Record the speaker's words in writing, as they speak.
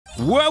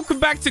Welcome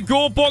back to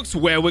GoreBox,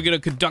 where we're going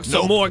to conduct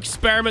some more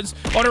experiments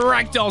on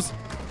Ragdolls.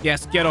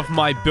 Yes, get off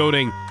my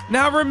building.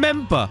 Now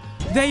remember,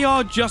 they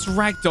are just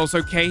Ragdolls,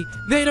 okay?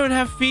 They don't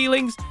have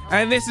feelings,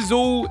 and this is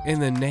all in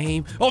the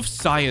name of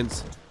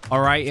science.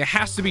 All right, it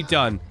has to be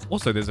done.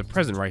 Also, there's a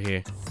present right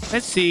here.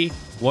 Let's see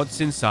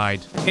what's inside.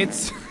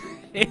 It's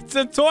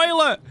a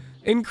toilet.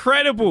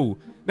 Incredible.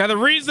 Now, the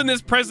reason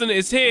this present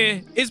is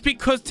here is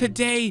because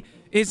today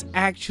is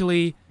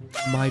actually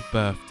my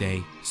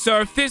birthday. So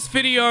if this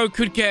video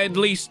could get at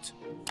least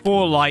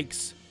 4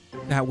 likes,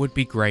 that would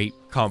be great.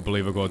 Can't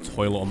believe I got a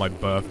toilet on my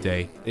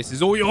birthday. This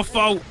is all your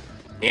fault.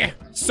 Yeah.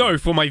 So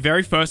for my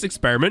very first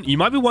experiment, you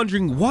might be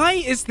wondering, why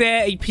is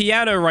there a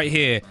piano right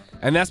here?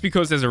 And that's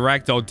because there's a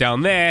ragdoll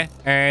down there,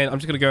 and I'm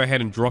just going to go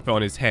ahead and drop it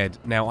on his head.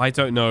 Now, I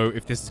don't know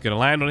if this is going to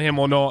land on him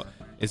or not.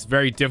 It's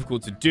very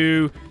difficult to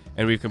do,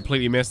 and we've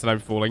completely missed, and I'm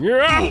falling.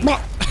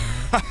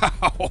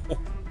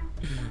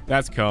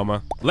 That's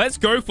karma. Let's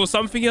go for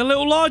something a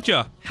little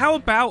larger. How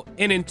about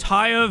an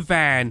entire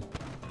van?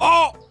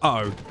 Oh,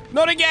 uh-oh.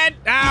 Not again.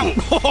 Ow.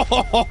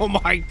 Oh,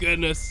 my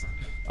goodness.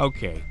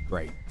 Okay,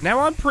 great. Now,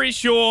 I'm pretty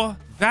sure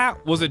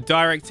that was a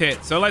direct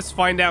hit. So let's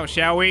find out,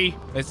 shall we?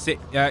 Let's see.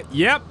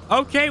 Yep.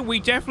 Okay,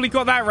 we definitely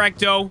got that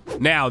ragdoll.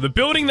 Now, the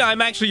building that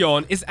I'm actually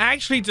on is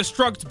actually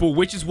destructible,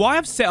 which is why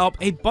I've set up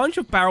a bunch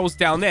of barrels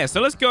down there. So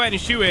let's go ahead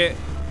and shoot it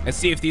and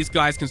see if these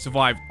guys can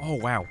survive. Oh,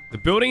 wow. The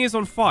building is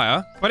on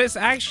fire, but it's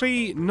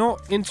actually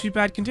not in too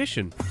bad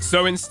condition.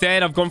 So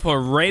instead, I've gone for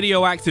a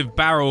radioactive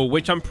barrel,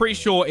 which I'm pretty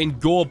sure in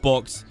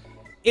GoreBox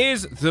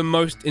is the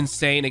most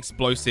insane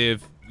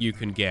explosive you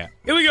can get.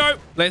 Here we go.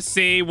 Let's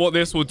see what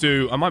this will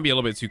do. I might be a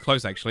little bit too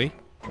close, actually.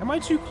 Am I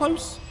too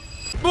close?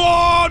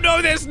 Oh, no,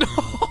 there's no...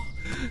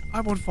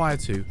 I'm on fire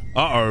too.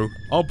 Uh-oh.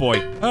 Oh,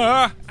 boy.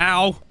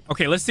 Ow.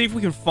 Okay, let's see if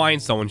we can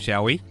find someone,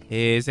 shall we?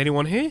 Is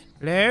anyone here?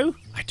 Hello?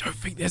 I don't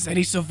think there's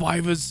any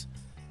survivors.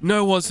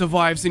 No one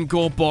survives in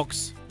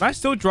GoreBox. Can I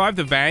still drive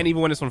the van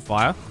even when it's on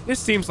fire? This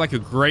seems like a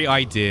great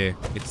idea.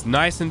 It's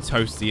nice and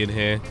toasty in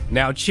here.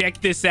 Now, check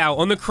this out.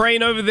 On the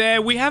crane over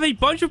there, we have a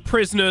bunch of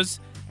prisoners,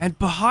 and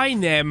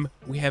behind them,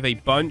 we have a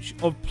bunch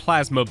of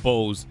plasma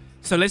balls.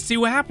 So let's see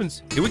what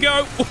happens. Here we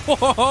go.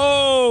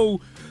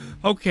 Whoa!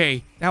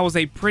 Okay, that was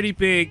a pretty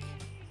big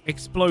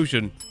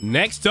explosion.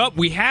 Next up,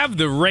 we have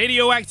the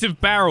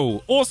radioactive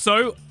barrel.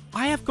 Also,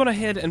 I have gone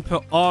ahead and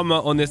put armor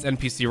on this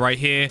NPC right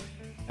here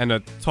and a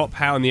top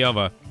hat on the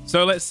other.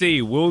 So let's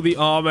see, will the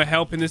armor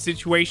help in this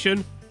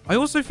situation? I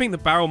also think the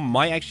barrel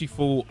might actually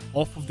fall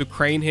off of the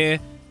crane here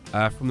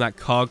from that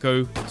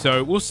cargo.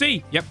 So we'll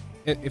see. Yep,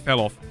 it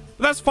fell off.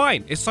 But that's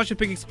fine. It's such a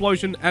big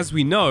explosion, as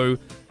we know,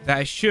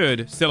 that it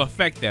should still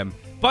affect them.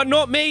 But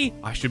not me.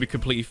 I should be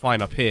completely fine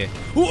up here.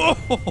 Whoa!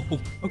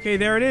 Okay,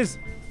 there it is.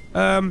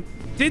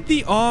 Did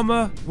the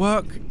armor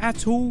work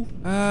at all?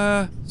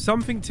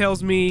 Something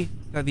tells me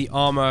that the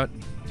armor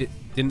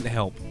didn't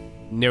help.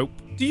 Nope.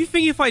 Do you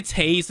think if I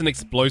tased an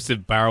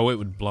explosive barrel, it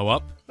would blow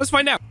up? Let's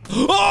find out.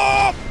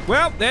 Oh!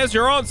 Well, there's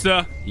your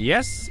answer.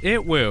 Yes,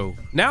 it will.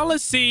 Now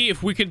let's see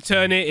if we can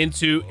turn it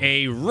into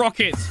a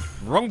rocket.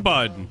 Wrong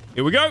button.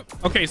 Here we go.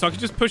 Okay, so I can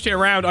just push it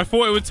around. I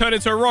thought it would turn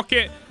into a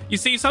rocket. You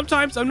see,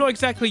 sometimes I'm not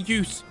exactly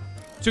used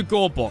to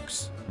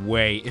GoreBox.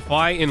 Wait, if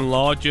I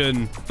enlarge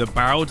the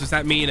barrel, does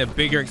that mean a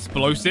bigger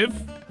explosive?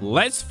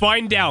 Let's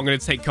find out. I'm going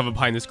to take cover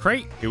behind this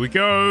crate. Here we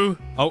go.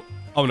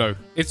 Oh no.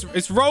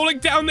 It's rolling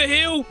down the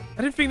hill.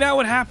 I didn't think that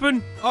would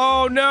happen.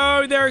 Oh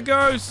no, there it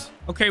goes.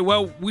 Okay,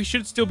 well, we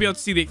should still be able to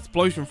see the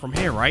explosion from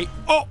here, right?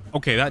 Oh,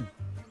 okay, that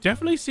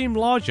definitely seemed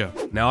larger.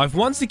 Now, I've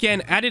once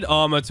again added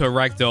armor to a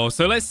ragdoll,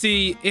 so let's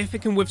see if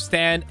it can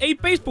withstand a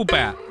baseball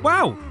bat.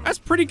 Wow, that's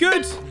pretty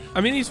good.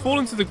 I mean, he's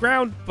fallen to the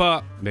ground,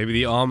 but maybe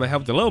the armor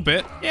helped a little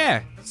bit.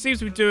 Yeah, seems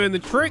to be doing the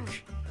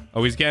trick.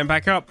 Oh, he's getting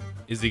back up.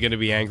 Is he going to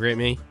be angry at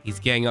me? He's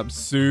getting up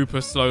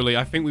super slowly.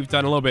 I think we've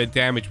done a little bit of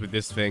damage with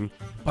this thing.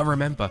 But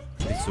remember,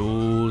 it's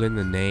all in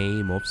the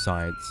name of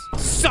science.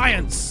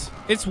 Science!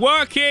 It's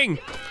working!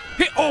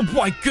 Oh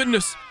my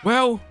goodness!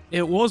 Well,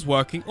 it was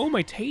working. Oh,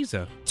 my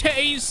taser.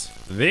 Tase!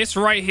 This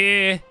right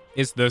here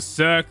is the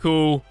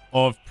circle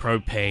of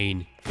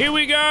propane. Here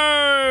we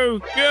go!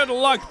 Good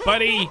luck,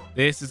 buddy!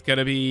 This is going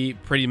to be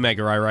pretty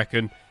mega, I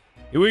reckon.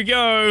 Here we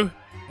go!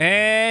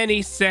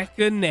 Any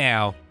second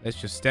now. Let's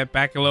just step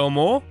back a little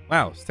more.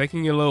 Wow, it's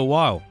taking a little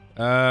while.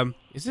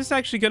 Is this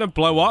actually going to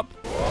blow up?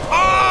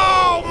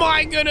 Oh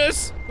my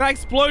goodness! That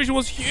explosion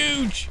was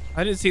huge!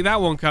 I didn't see that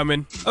one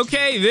coming.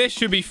 Okay, this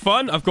should be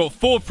fun. I've got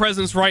 4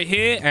 presents right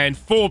here and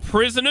 4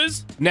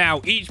 prisoners.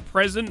 Now, each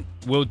present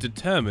will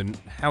determine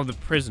how the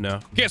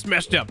prisoner gets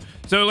messed up.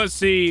 So let's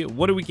see,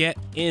 what do we get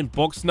in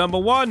box number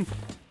 1?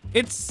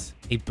 It's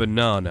a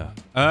banana.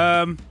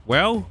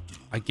 Well,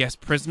 I guess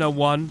prisoner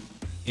 1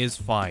 is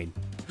fine.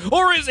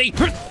 Or is he?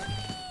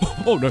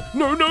 Oh, no,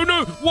 no, no,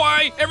 no.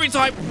 Why? Every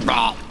time.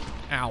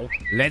 Ow.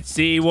 Let's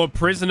see what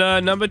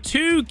prisoner number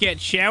 2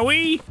 gets, shall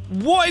we?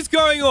 What is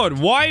going on?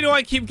 Why do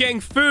I keep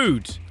getting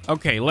food?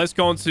 Okay, let's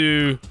go on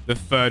to the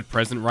third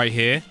present right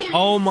here.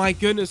 Oh my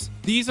goodness.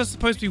 These are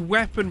supposed to be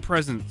weapon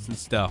presents and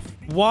stuff.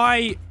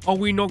 Why are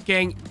we not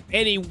getting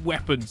any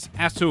weapons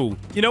at all?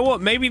 You know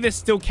what? Maybe this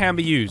still can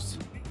be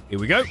used. Here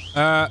we go.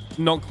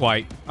 Not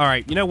quite. All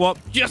right, you know what?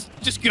 Just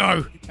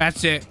go.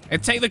 That's it.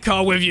 And take the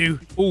car with you.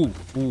 Ooh.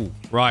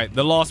 Right,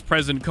 the last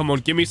present. Come on,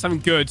 give me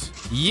something good.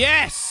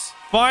 Yes!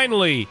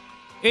 Finally.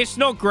 It's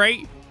not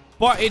great,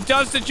 but it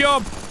does the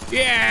job.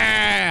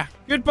 Yeah!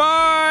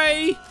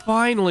 Goodbye!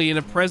 Finally, in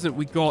a present,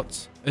 we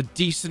got a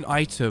decent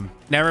item.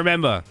 Now,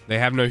 remember, they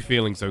have no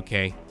feelings,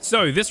 okay?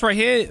 So, this right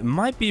here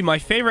might be my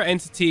favorite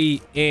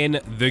entity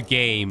in the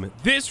game.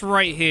 This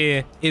right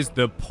here is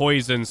the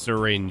poison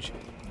syringe.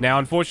 Now,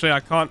 unfortunately, I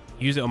can't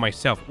use it on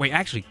myself. Wait,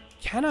 actually,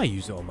 can I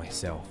use it on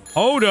myself?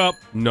 Hold up.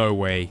 No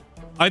way.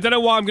 I don't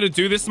know why I'm going to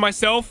do this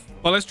myself,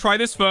 but let's try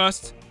this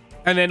first.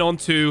 And then on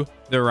to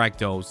the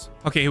Ragdolls.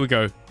 Okay, here we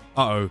go.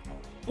 Uh-oh.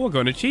 Oh, I got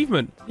an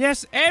achievement.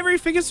 Yes,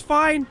 everything is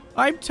fine.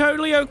 I'm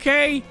totally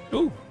okay.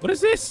 Oh, what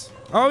is this?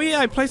 Oh, yeah,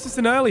 I placed this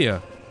in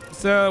earlier.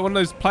 It's one of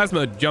those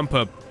plasma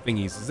jumper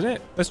thingies, isn't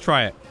it? Let's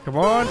try it. Come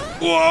on.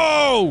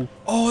 Whoa!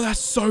 Oh, that's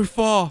so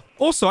far.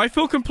 Also, I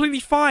feel completely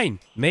fine.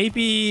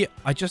 Maybe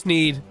I just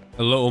need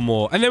a little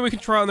more. And then we can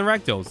try it on the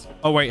Ragdolls.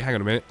 Oh, wait, hang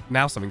on a minute.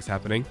 Now something's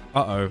happening.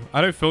 Uh-oh.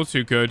 I don't feel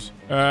too good.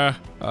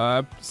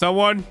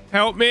 Someone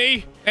help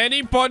me.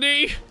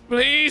 Anybody,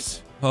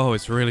 please? Oh,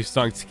 it's really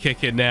starting to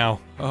kick in now.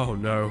 Oh,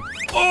 no.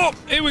 Oh,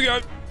 here we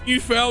go.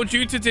 You fell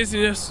due to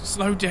dizziness.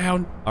 Slow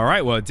down. All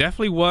right, well, it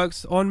definitely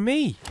works on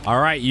me. All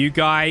right, you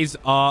guys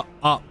are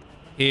up.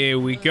 Here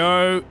we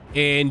go.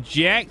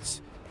 Inject.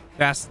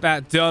 That's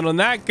that done on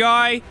that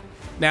guy.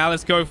 Now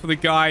let's go for the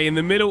guy in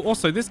the middle.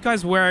 Also, this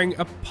guy's wearing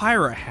a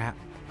pirate hat.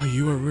 Are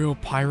you a real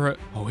pirate?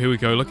 Oh, here we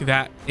go. Look at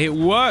that. It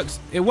works.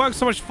 It works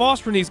so much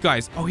faster in these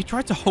guys. Oh, he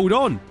tried to hold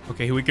on.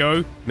 Okay, here we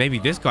go. Maybe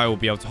this guy will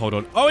be able to hold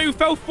on. Oh, he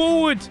fell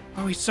forward.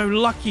 Oh, he's so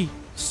lucky.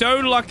 So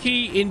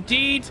lucky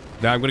indeed.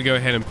 Now I'm going to go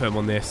ahead and put him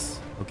on this.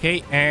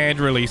 Okay, and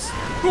release.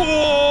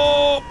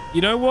 Oh!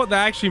 You know what?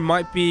 That actually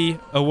might be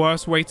a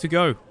worse way to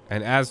go.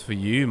 And as for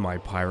you, my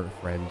pirate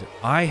friend,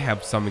 I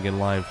have something in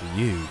line for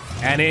you.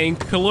 And it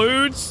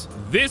includes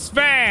this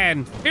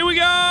van. Here we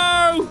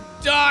go.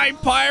 Die,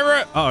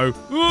 pirate.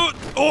 Uh-oh.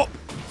 Oh,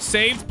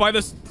 saved by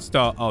the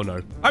star. Oh,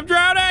 no. I'm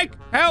drowning.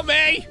 Help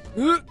me.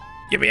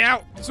 Get me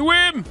out.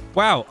 Swim.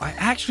 Wow, I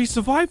actually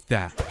survived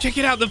that. Check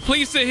it out. The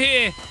police are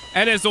here.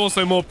 And there's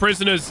also more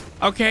prisoners.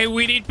 Okay,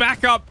 we need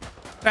backup.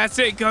 That's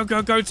it. Go,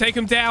 go, go. Take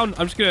him down.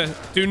 I'm just going to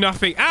do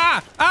nothing.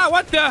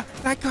 What the?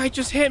 That guy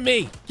just hit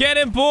me. Get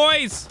him,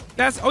 boys.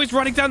 Oh, he's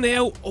running down the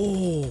hill.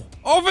 Oh,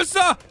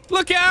 officer,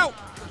 look out.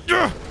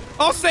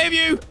 I'll save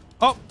you.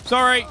 Oh,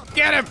 sorry.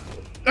 Get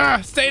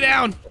him. Stay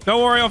down.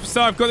 Don't worry,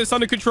 officer. I've got this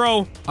under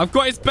control. I've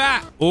got his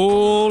bat.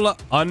 All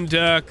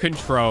under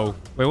control.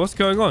 Wait, what's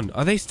going on?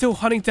 Are they still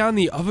hunting down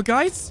the other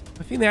guys?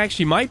 I think they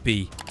actually might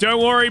be.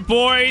 Don't worry,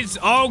 boys.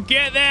 I'll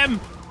get them.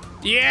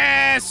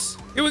 Yes.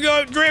 Here we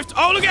go. Drift.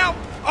 Oh, look out.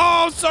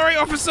 Oh, sorry,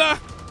 officer.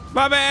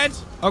 My bad.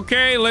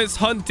 Okay, let's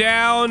hunt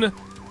down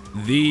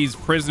these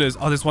prisoners.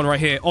 Oh, this one right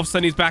here. Officer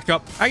needs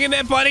backup. Hang in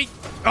there, buddy.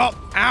 Oh,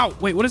 ow.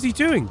 Wait, what is he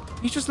doing?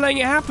 He's just letting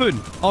it happen.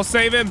 I'll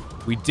save him.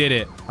 We did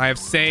it. I have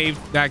saved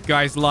that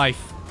guy's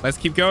life. Let's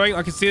keep going.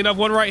 I can see another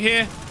one right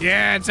here.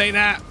 Yeah, take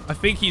that. I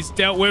think he's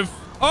dealt with.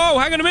 Oh,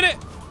 hang on a minute.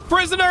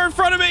 Prisoner in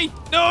front of me.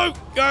 No.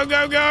 Go,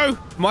 go, go.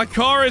 My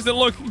car isn't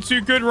looking too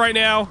good right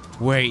now.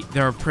 Wait,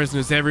 there are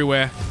prisoners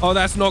everywhere. Oh,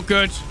 that's not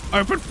good.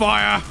 Open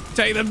fire.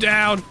 Take them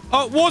down.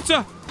 Oh,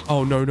 water.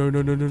 Oh, no, no,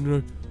 no, no, no,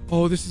 no.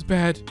 Oh, this is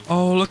bad.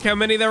 Oh, look how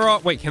many there are.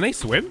 Wait, can they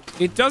swim?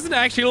 It doesn't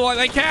actually look like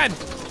they can.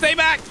 Stay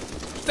back.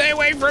 Stay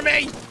away from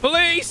me.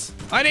 Police,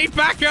 I need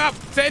backup.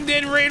 Send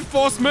in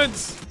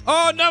reinforcements.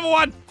 Oh, another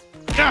one.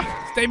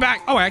 Stay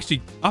back. Oh, I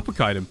actually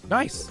uppercut him.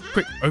 Nice.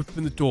 Quick,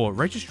 open the door.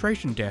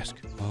 Registration desk.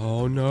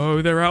 Oh,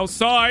 no, they're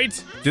outside.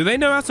 Do they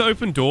know how to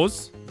open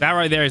doors? That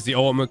right there is the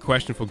ultimate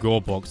question for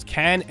GoreBox.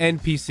 Can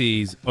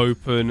NPCs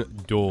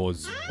open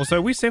doors? Also,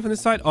 are we safe on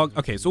this side? Oh,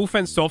 okay, it's all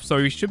fenced off, so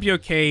we should be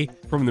okay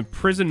from the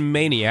prison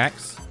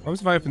maniacs. What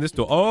happens if I open this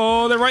door?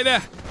 Oh, they're right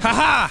there.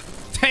 Haha!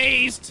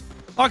 Tased!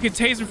 Oh, I can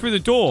tase them through the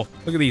door.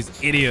 Look at these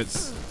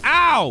idiots.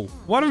 Ow!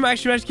 One of them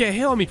actually managed to get a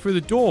hit on me through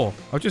the door.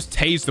 I'll just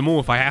tase them all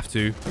if I have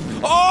to.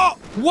 Oh!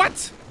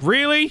 What?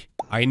 Really?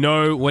 I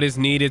know what is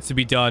needed to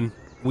be done.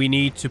 We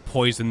need to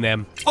poison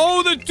them.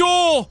 Oh, the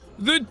door!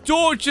 The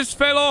door just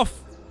fell off.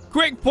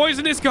 Quick,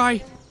 poison this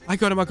guy. I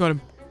got him, I got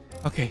him.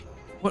 Okay.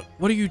 What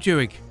are you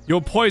doing? You're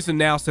poisoned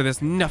now, so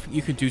there's nothing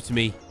you can do to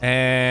me.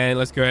 And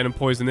let's go ahead and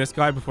poison this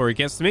guy before he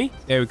gets to me.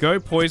 There we go.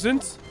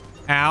 Poisoned.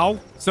 Ow.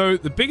 So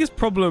the biggest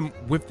problem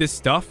with this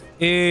stuff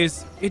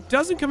is it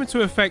doesn't come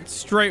into effect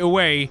straight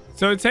away.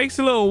 So it takes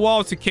a little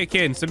while to kick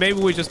in. So maybe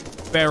we're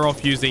just better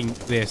off using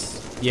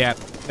this. Yeah,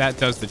 that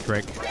does the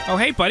trick. Oh,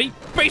 hey, buddy.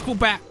 Baseball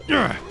bat.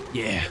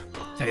 Yeah,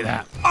 take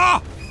that.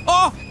 Ah!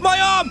 Oh, my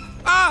arm!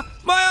 Ah,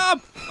 my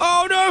arm!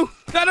 Oh, no!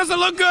 That doesn't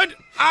look good!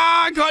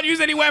 Ah, I can't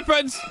use any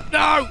weapons!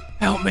 No!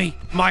 Help me!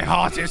 My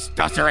heart is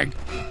stuttering!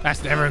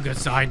 That's never a good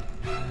sign.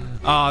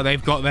 Ah,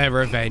 they've got their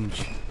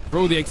revenge. for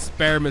all the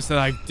experiments that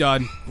I've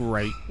done.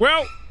 Great.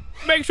 Well,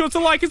 make sure to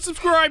like and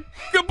subscribe.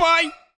 Goodbye.